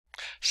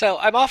So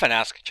I'm often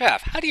asked,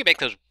 Jeff, how do you make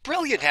those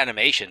brilliant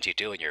animations you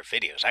do in your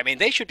videos? I mean,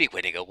 they should be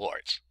winning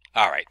awards.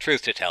 All right,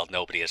 truth to tell,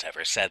 nobody has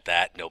ever said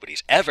that.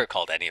 Nobody's ever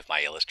called any of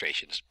my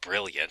illustrations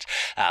brilliant.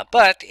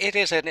 But it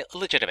is a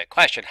legitimate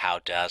question. How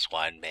does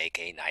one make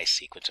a nice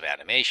sequence of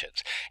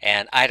animations?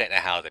 And I don't know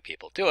how other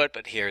people do it,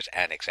 but here's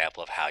an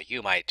example of how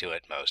you might do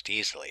it most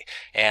easily.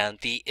 And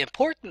the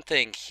important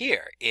thing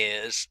here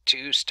is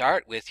to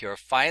start with your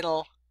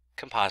final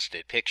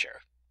composited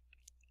picture.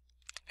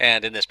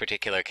 And in this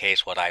particular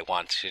case, what I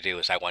want to do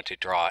is I want to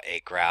draw a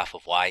graph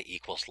of y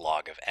equals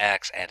log of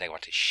x, and I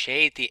want to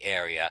shade the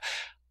area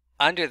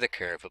under the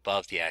curve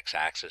above the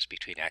x-axis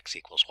between x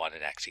equals 1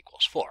 and x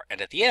equals 4. And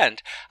at the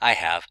end, I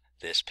have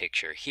this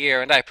picture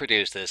here, and I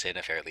produce this in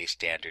a fairly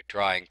standard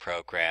drawing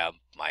program.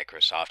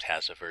 Microsoft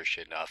has a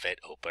version of it.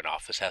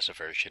 OpenOffice has a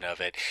version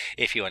of it.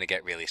 If you want to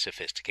get really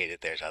sophisticated,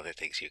 there's other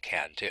things you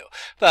can do.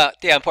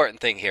 But the important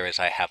thing here is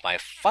I have my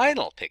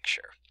final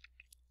picture.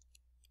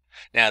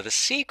 Now, the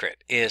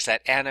secret is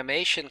that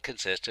animation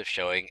consists of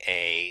showing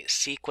a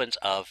sequence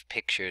of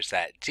pictures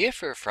that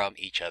differ from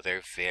each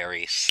other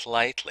very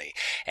slightly.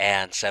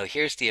 And so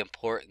here's the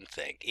important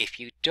thing. If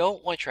you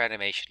don't want your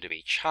animation to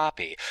be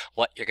choppy,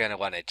 what you're going to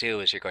want to do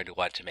is you're going to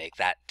want to make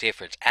that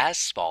difference as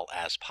small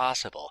as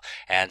possible.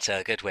 And so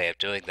a good way of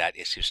doing that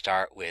is to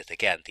start with,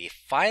 again, the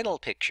final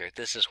picture.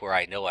 This is where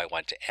I know I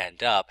want to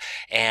end up.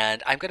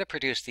 And I'm going to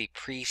produce the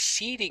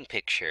preceding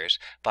pictures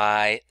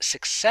by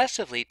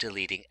successively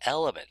deleting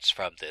elements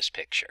from this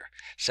picture.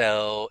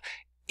 So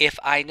if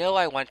I know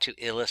I want to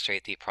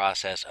illustrate the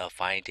process of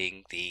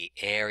finding the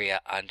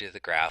area under the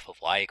graph of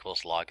y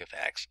equals log of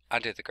x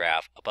under the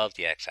graph above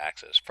the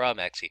x-axis from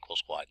x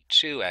equals 1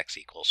 to x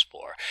equals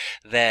 4,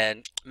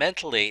 then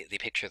mentally the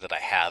picture that I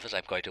have is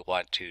I'm going to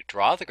want to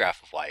draw the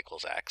graph of y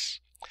equals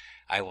x.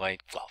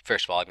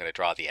 First of all, I'm going to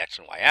draw the x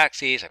and y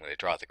axes. I'm going to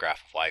draw the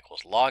graph of y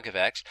equals log of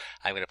x.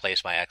 I'm going to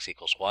place my x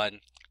equals 1,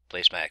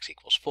 place my x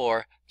equals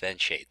 4, then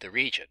shade the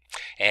region.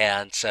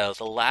 And so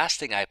the last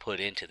thing I put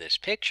into this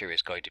picture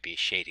is going to be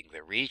shading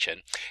the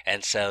region.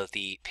 And so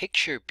the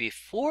picture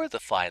before the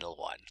final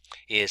one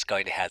is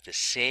going to have the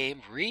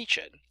same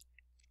region,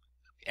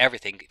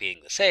 everything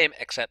being the same,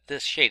 except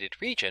this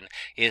shaded region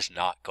is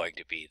not going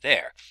to be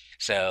there.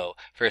 So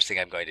the first thing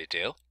I'm going to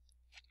do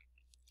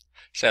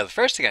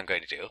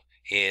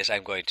is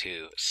I'm going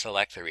to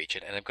select the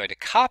region and I'm going to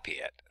copy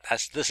it.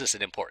 This is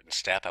an important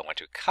step. I want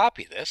to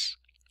copy this,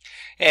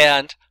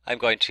 and I'm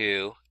going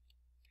to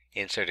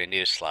insert a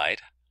new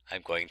slide.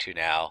 I'm going to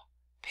now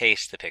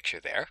paste the picture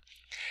there.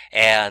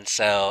 And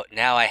so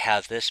now I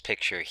have this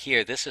picture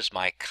here. This is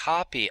my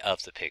copy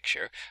of the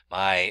picture.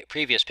 My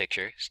previous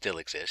picture still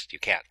exists. You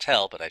can't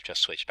tell, but I've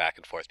just switched back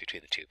and forth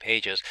between the two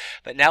pages.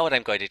 But now what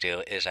I'm going to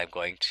do is I'm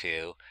going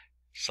to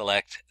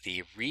select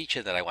the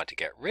region that I want to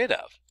get rid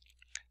of.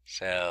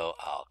 So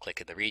I'll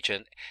click in the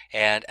region,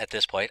 and at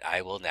this point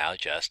I will now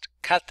just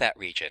cut that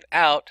region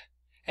out,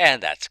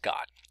 and that's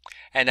gone.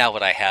 And now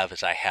what I have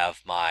is I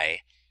have my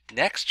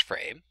next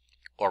frame,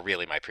 or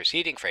really my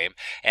preceding frame,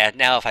 and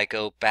now if I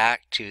go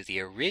back to the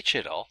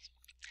original,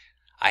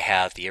 I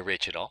have the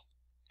original.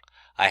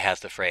 I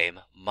have the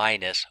frame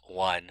minus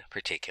one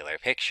particular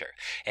picture.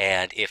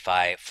 And if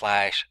I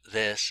flash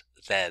this,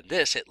 then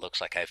this, it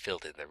looks like I've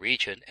filled in the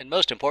region. And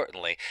most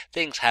importantly,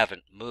 things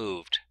haven't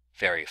moved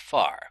very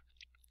far.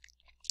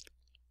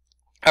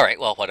 All right,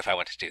 well, what if I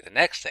want to do the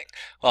next thing?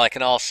 Well, I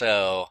can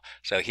also,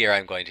 so here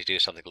I'm going to do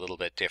something a little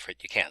bit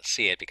different. You can't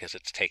see it because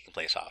it's taking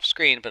place off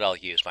screen, but I'll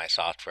use my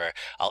software.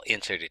 I'll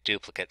insert a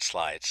duplicate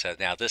slide. So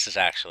now this is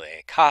actually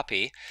a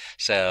copy.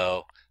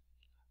 So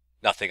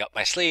nothing up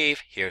my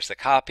sleeve. Here's the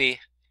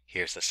copy.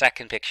 Here's the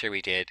second picture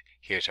we did.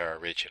 Here's our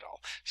original.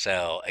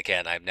 So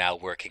again, I'm now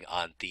working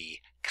on the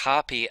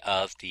copy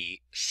of the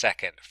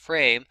second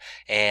frame,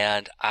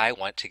 and I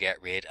want to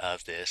get rid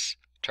of this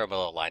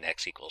terminal line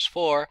x equals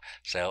 4,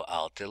 so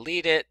I'll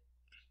delete it.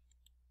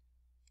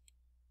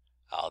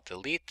 I'll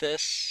delete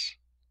this,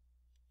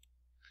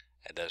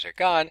 and those are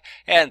gone,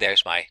 and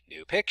there's my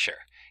new picture.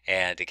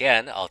 And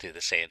again, I'll do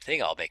the same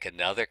thing. I'll make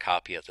another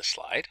copy of the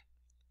slide.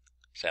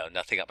 So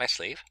nothing up my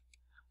sleeve.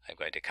 I'm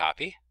going to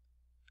copy.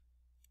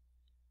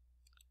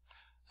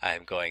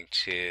 I'm going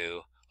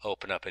to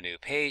open up a new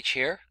page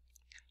here.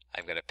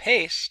 I'm going to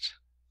paste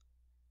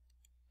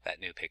that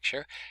new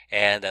picture,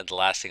 and then the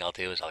last thing I'll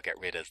do is I'll get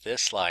rid of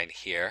this line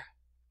here,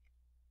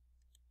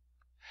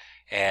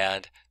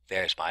 and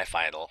there's my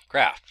final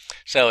graph.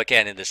 So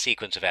again, in the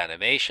sequence of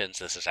animations,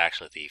 this is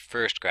actually the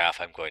first graph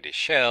I'm going to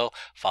show,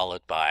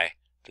 followed by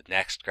the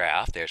next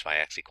graph. There's my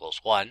x equals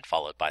 1,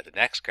 followed by the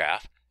next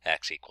graph,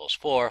 x equals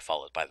 4,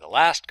 followed by the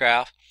last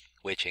graph,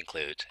 which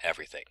includes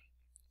everything.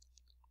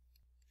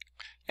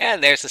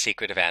 And there's the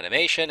secret of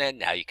animation, and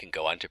now you can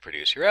go on to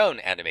produce your own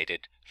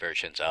animated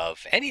versions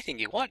of anything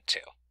you want to.